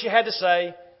necessarily agree with what you had to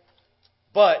say.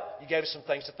 But you gave us some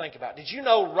things to think about. Did you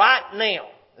know right now,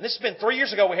 and this has been 3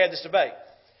 years ago we had this debate,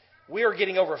 we are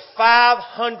getting over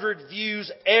 500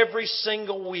 views every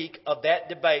single week of that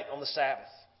debate on the Sabbath.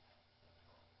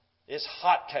 It's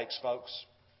hotcakes, folks.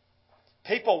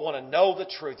 People want to know the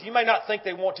truth. You may not think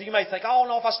they want to. You may think, oh,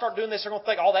 no, if I start doing this, they're going to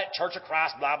think, oh, that Church of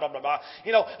Christ, blah, blah, blah, blah.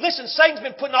 Listen, Satan's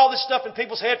been putting all this stuff in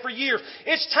people's head for years.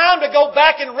 It's time to go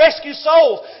back and rescue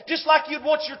souls. Just like you'd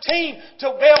want your team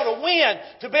to be able to win,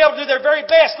 to be able to do their very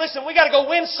best. Listen, we got to go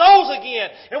win souls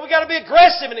again. And we got to be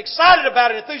aggressive and excited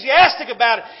about it, enthusiastic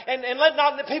about it, and let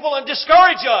not let people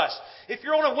discourage us. If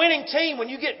you're on a winning team, when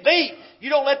you get beat, you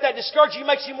don't let that discourage you. It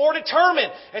makes you more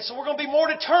determined. And so we're going to be more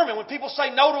determined. When people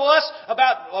say no to us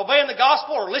about obeying the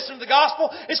gospel or listening to the gospel,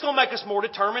 it's going to make us more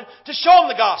determined to show them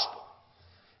the gospel.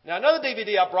 Now, another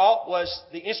DVD I brought was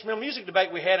the instrumental music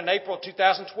debate we had in April of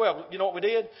 2012. You know what we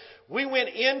did? We went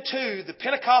into the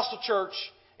Pentecostal church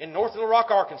in North Little Rock,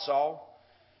 Arkansas.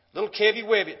 Little Kevy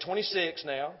Webby at 26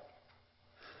 now.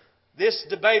 This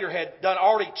debater had done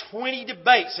already 20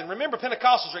 debates. And remember,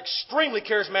 Pentecostals are extremely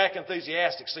charismatic and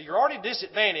enthusiastic. So you're already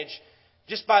disadvantaged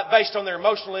just based on their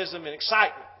emotionalism and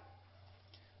excitement.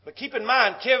 But keep in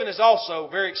mind, Kevin is also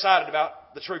very excited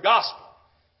about the true gospel.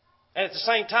 And at the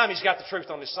same time, he's got the truth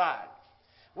on his side.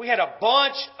 We had a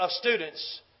bunch of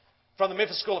students from the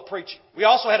Memphis School of Preaching. We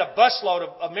also had a busload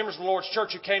of members of the Lord's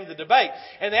Church who came to the debate.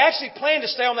 And they actually planned to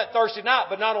stay on that Thursday night,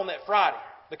 but not on that Friday.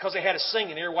 Because they had a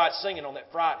singing, ear-wide singing on that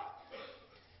Friday.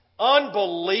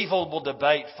 Unbelievable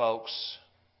debate, folks.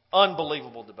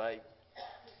 Unbelievable debate.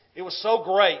 It was so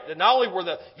great that not only were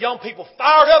the young people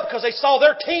fired up because they saw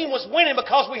their team was winning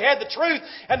because we had the truth,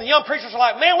 and the young preachers were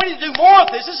like, man, we need to do more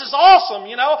of this. This is awesome,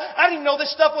 I didn't even know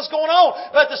this stuff was going on.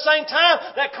 But at the same time,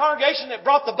 that congregation that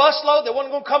brought the busload that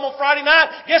wasn't going to come on Friday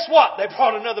night, guess what? They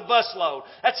brought another busload.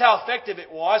 That's how effective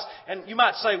it was. And you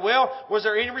might say, well, was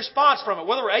there any response from it?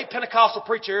 Well, there were 8 Pentecostal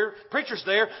preachers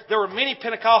there. There were many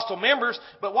Pentecostal members.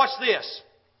 But watch this.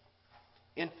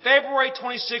 In February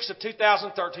 26th of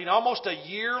 2013, almost a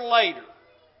year later,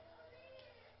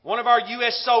 one of our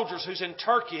U.S. soldiers who's in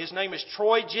Turkey, his name is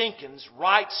Troy Jenkins,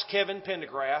 writes Kevin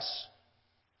Pendergrass.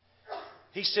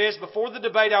 He says, before the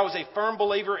debate, I was a firm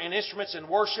believer in instruments and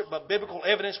worship, but biblical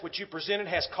evidence which you presented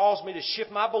has caused me to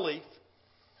shift my belief.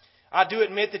 I do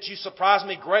admit that you surprised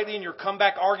me greatly in your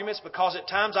comeback arguments, because at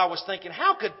times I was thinking,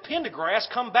 how could Pendergrass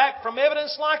come back from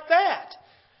evidence like that?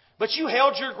 But you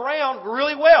held your ground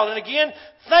really well. And again,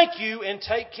 thank you and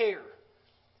take care.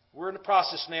 We're in the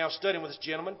process now of studying with this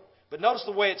gentleman. But notice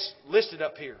the way it's listed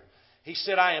up here. He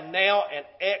said, I am now an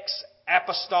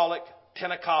ex-apostolic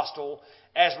Pentecostal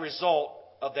as a result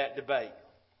of that debate.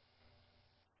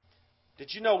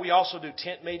 Did you know we also do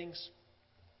tent meetings?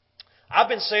 I've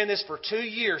been saying this for 2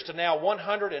 years to now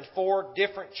 104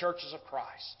 different churches of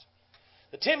Christ.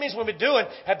 The tent meetings we've been doing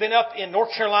have been up in North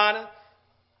Carolina,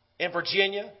 in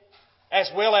Virginia, as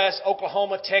well as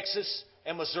Oklahoma, Texas,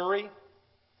 and Missouri.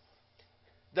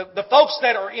 The folks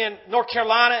that are in North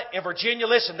Carolina and Virginia,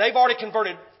 listen, they've already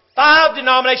converted 5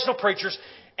 denominational preachers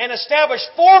and established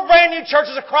 4 brand new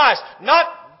churches of Christ. Not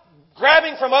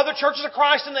grabbing from other churches of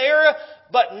Christ in the area,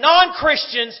 but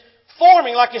non-Christians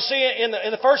forming, like you see in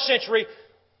the first century,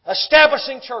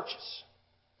 establishing churches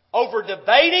over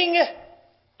debating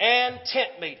and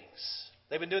tent meetings.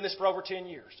 They've been doing this for over 10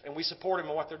 years, and we support them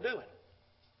in what they're doing.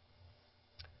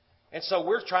 And so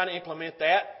we're trying to implement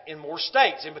that in more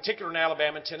states, in particular in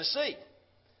Alabama and Tennessee.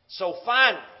 So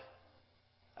finally,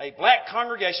 a black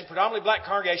congregation, predominantly black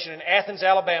congregation in Athens,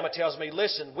 Alabama, tells me,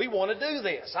 listen, we want to do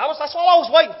this. That's all I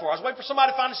was waiting for. I was waiting for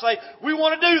somebody to finally say, we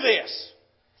want to do this.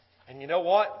 And you know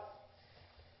what?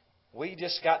 We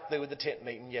just got through with the tent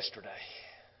meeting yesterday.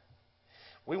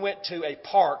 We went to a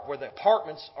park where the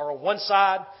apartments are on one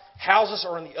side, houses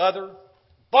are on the other.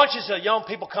 Bunches of young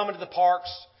people coming to the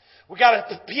parks. We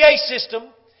got a PA system.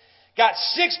 Got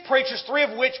 6 preachers, 3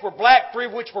 of which were black, 3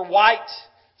 of which were white.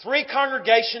 3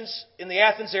 congregations in the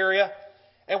Athens area.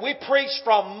 And we preached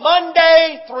from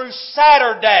Monday through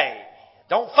Saturday.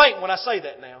 Don't faint when I say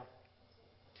that now.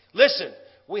 Listen,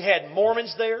 we had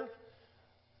Mormons there.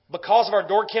 Because of our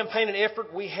door campaign and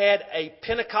effort, we had a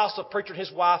Pentecostal preacher and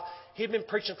his wife. He had been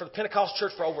preaching for the Pentecostal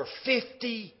church for over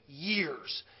 50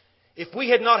 years. If we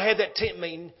had not had that tent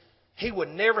meeting, he would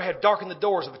never have darkened the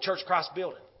doors of a Church of Christ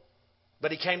building.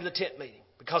 But he came to the tent meeting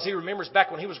because he remembers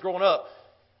back when he was growing up,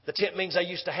 the tent meetings they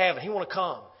used to have, and he wanted to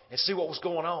come and see what was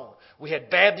going on. We had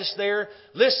Baptists there.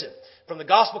 Listen, from the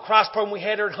Gospel of Christ program we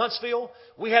had there in Huntsville,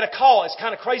 we had a call. It's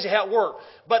kind of crazy how it worked.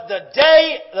 But the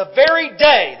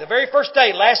very first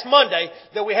day, last Monday,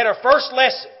 that we had our first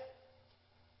lesson,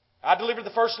 I delivered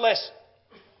the first lesson.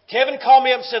 Kevin called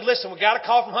me up and said, listen, we got a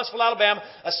call from Huntsville, Alabama,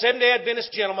 a Seventh-day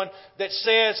Adventist gentleman that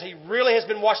says he really has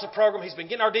been watching the program. He's been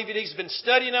getting our DVDs, he's been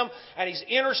studying them, and he's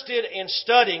interested in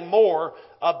studying more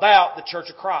about the Church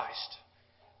of Christ.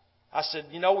 I said,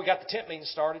 we got the tent meeting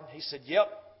started. He said, yep.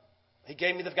 He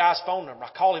gave me the guy's phone number. I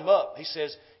called him up. He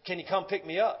says, can you come pick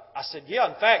me up? I said, yeah.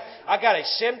 In fact, I got a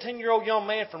 17-year-old young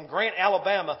man from Grant,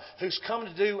 Alabama, who's come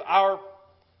to do our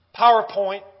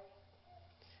PowerPoint,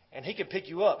 and he can pick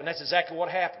you up. And that's exactly what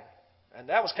happened. And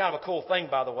that was kind of a cool thing,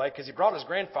 by the way, because he brought his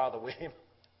grandfather with him.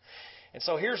 And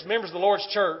so here's members of the Lord's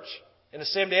church in the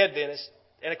Seventh-day Adventist.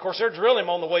 And, of course, they're drilling him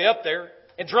on the way up there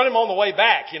and drilling him on the way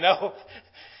back,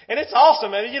 And it's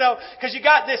awesome, man, because you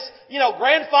got this,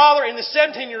 grandfather and the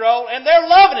 17-year-old, and they're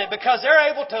loving it because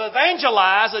they're able to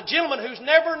evangelize a gentleman who's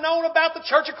never known about the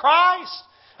Church of Christ,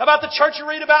 about the church you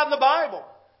read about in the Bible.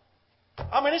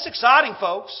 I mean, it's exciting,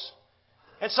 folks.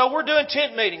 And so we're doing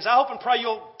tent meetings. I hope and pray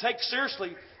you'll take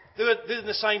seriously doing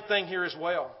the same thing here as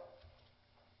well.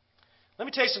 Let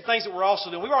me tell you some things that we're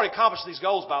also doing. We've already accomplished these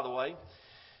goals, by the way.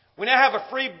 We now have a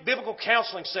free biblical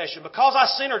counseling session. Because I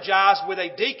synergized with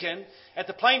a deacon at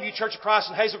the Plainview Church of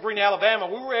Christ in Hazel Green, Alabama,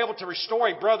 we were able to restore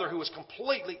a brother who was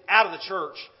completely out of the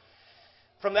church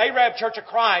from the Arab Church of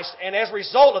Christ. And as a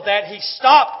result of that, he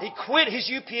quit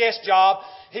his UPS job.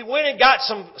 He went and got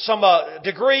some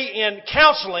degree in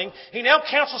counseling. He now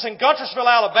counsels in Guntersville,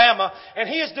 Alabama, and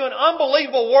he is doing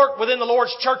unbelievable work within the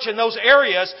Lord's church in those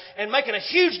areas and making a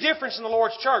huge difference in the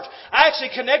Lord's church. I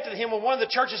actually connected him with one of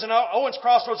the churches in Owens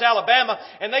Crossroads, Alabama,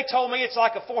 and they told me it's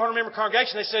like a 400-member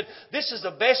congregation. They said, this is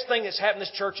the best thing that's happened in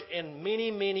this church in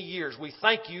many, many years. We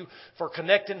thank you for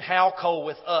connecting Hal Cole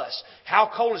with us. Hal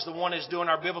Cole is the one that's doing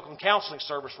our biblical counseling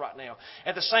service right now.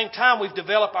 At the same time, we've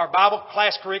developed our Bible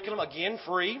class curriculum, again,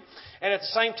 free. And at the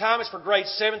same time, it's for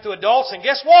grades 7 through adults. And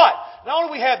guess what? Not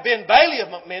only we have Ben Bailey of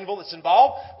McMinnville that's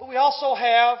involved, but we also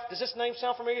have, does this name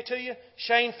sound familiar to you?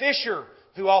 Shane Fisher,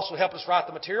 who also helped us write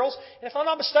the materials. And if I'm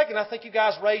not mistaken, I think you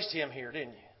guys raised him here,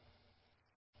 didn't you?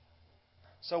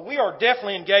 So we are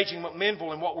definitely engaging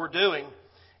McMinnville in what we're doing.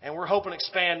 And we're hoping to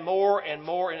expand more and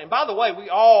more. And by the way,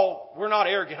 we're not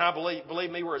arrogant. I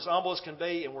believe me, we're as humble as can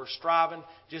be. And we're striving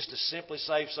just to simply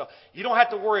save souls. You don't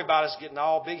have to worry about us getting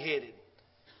all big-headed.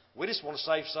 We just want to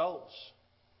save souls.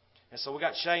 And so we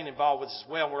got Shane involved with us as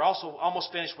well. And we're also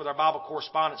almost finished with our Bible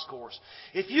correspondence course.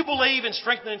 If you believe in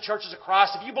strengthening churches of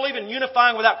Christ, if you believe in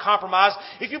unifying without compromise,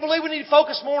 if you believe we need to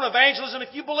focus more on evangelism,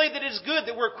 if you believe that it is good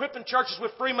that we're equipping churches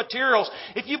with free materials,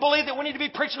 if you believe that we need to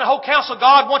be preaching the whole counsel of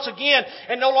God once again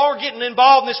and no longer getting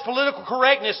involved in this political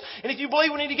correctness, and if you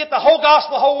believe we need to get the whole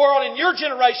gospel of the whole world in your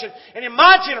generation and in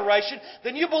my generation,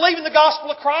 then you believe in the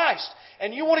gospel of Christ.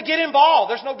 And you want to get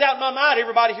involved. There's no doubt in my mind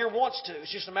everybody here wants to.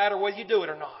 It's just a matter of whether you do it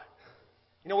or not.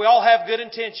 You know, we all have good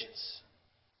intentions.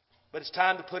 But it's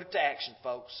time to put it to action,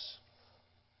 folks.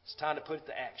 It's time to put it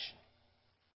to action.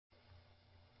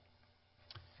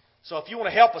 So if you want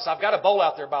to help us, I've got a bowl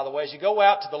out there, by the way. As you go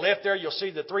out to the left there, you'll see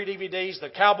the 3 DVDs,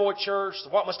 the Cowboy Church, the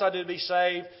What Must I Do to Be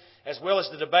Saved, as well as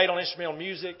the debate on instrumental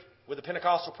music with the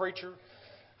Pentecostal preacher.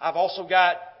 I've also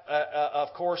got,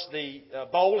 of course, the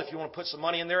bowl. If you want to put some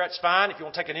money in there, that's fine. If you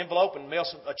want to take an envelope and mail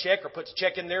a check or put a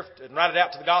check in there and write it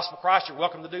out to the Gospel of Christ, you're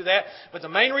welcome to do that. But the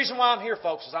main reason why I'm here,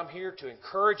 folks, is I'm here to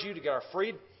encourage you to get our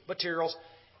free materials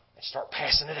and start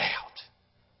passing it out.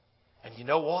 And you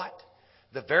know what?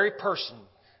 The very person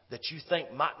that you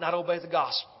think might not obey the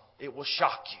gospel, it will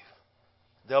shock you.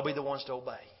 They'll be the ones to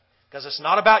obey. Because it's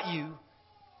not about you,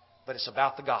 but it's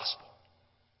about the gospel.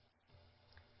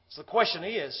 So the question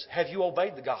is, have you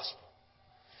obeyed the gospel?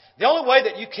 The only way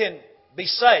that you can be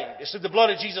saved is through the blood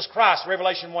of Jesus Christ,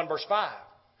 Revelation 1 verse 5.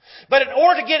 But in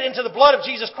order to get into the blood of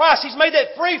Jesus Christ, He's made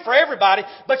that free for everybody,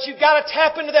 but you've got to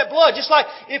tap into that blood. Just like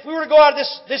if we were to go out of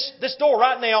this door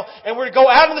right now, and we're to go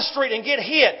out in the street and get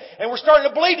hit, and we're starting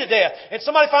to bleed to death, and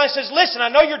somebody finally says, listen, I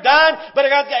know you're dying, but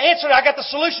I got the answer, I got the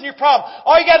solution to your problem.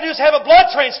 All you got to do is have a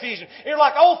blood transfusion. And you're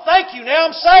like, oh, thank you, now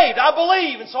I'm saved. I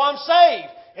believe, and so I'm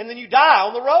saved. And then you die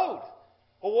on the road.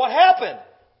 Well, what happened?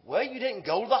 Well, you didn't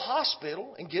go to the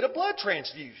hospital and get a blood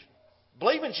transfusion.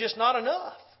 Believing's just not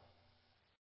enough.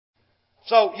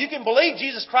 So you can believe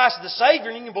Jesus Christ is the Savior,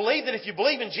 and you can believe that if you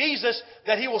believe in Jesus,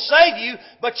 that He will save you,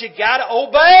 but you got to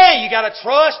obey. You got to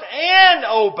trust and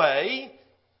obey,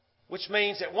 which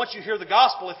means that once you hear the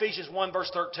gospel, Ephesians 1 verse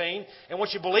 13, and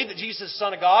once you believe that Jesus is the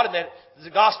Son of God and that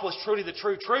the gospel is truly the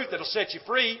true truth that will set you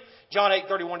free, John 8,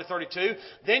 31 to 32,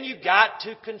 then you got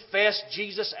to confess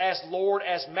Jesus as Lord,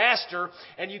 as Master,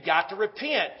 and you got to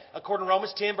repent, according to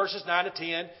Romans 10 verses 9 to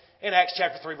 10 and Acts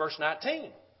chapter 3 verse 19.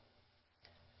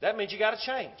 That means you got to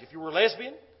change. If you were a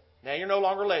lesbian, now you're no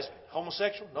longer a lesbian.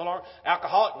 Homosexual, no longer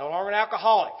alcoholic, no longer an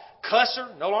alcoholic.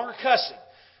 Cusser, no longer cussing.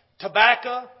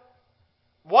 Tobacco,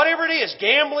 whatever it is,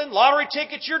 gambling, lottery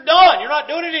tickets, you're done. You're not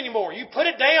doing it anymore. You put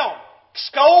it down.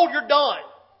 Scold, you're done.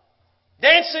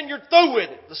 Dancing, you're through with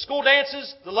it. The school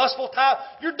dances, the lustful type,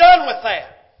 you're done with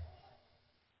that.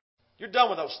 You're done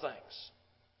with those things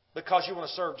because you want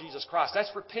to serve Jesus Christ. That's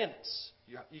repentance.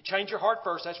 You change your heart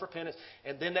first, that's repentance,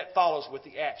 and then that follows with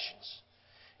the actions.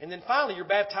 And then finally, you're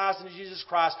baptized into Jesus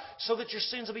Christ so that your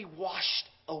sins will be washed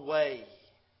away.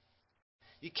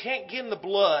 You can't get in the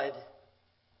blood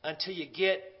until you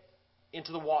get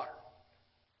into the water.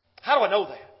 How do I know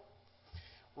that?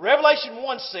 Revelation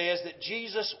 1 says that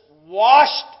Jesus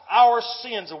washed our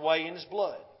sins away in His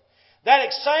blood. That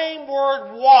same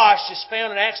word wash is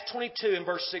found in Acts 22 and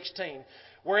verse 16.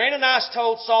 Where Ananias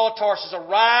told Saul of Tarsus,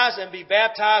 arise and be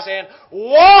baptized and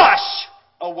wash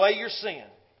away your sin,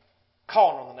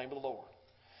 calling on the name of the Lord.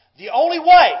 The only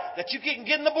way that you can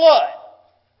get in the blood,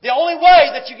 the only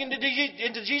way that you can get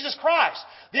into Jesus Christ,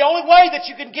 the only way that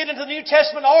you can get into the New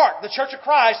Testament ark, the Church of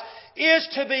Christ, is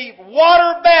to be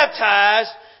water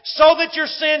baptized so that your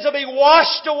sins will be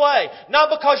washed away. Not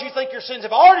because you think your sins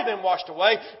have already been washed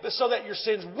away, but so that your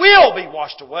sins will be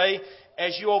washed away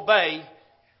as you obey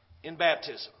in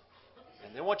baptism.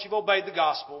 And then once you've obeyed the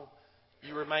gospel,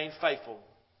 you remain faithful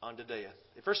unto death.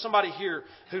 If there's somebody here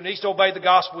who needs to obey the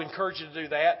gospel, we encourage you to do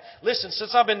that. Listen,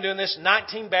 since I've been doing this,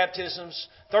 19 baptisms,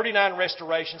 39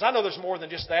 restorations. I know there's more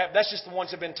than just that, but that's just the ones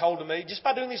that have been told to me. Just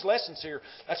by doing these lessons here,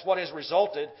 that's what has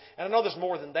resulted. And I know there's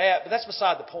more than that, but that's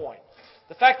beside the point.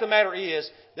 The fact of the matter is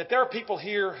that there are people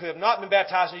here who have not been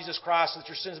baptized in Jesus Christ so that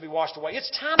your sins will be washed away.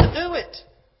 It's time to do it.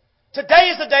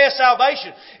 Today is the day of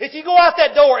salvation. If you go out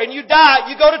that door and you die,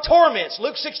 you go to torments.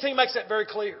 Luke 16 makes that very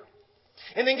clear.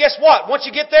 And then guess what? Once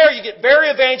you get there, you get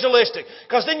very evangelistic.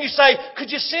 Because then you say,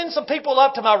 could you send some people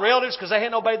up to my relatives because they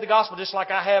hadn't obeyed the gospel just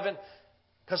like I haven't?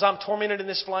 Because I'm tormented in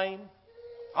this flame?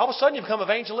 All of a sudden you become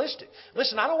evangelistic.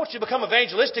 Listen, I don't want you to become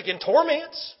evangelistic in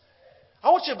torments.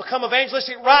 I want you to become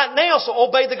evangelistic right now. So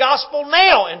obey the gospel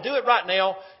now and do it right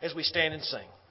now as we stand and sing.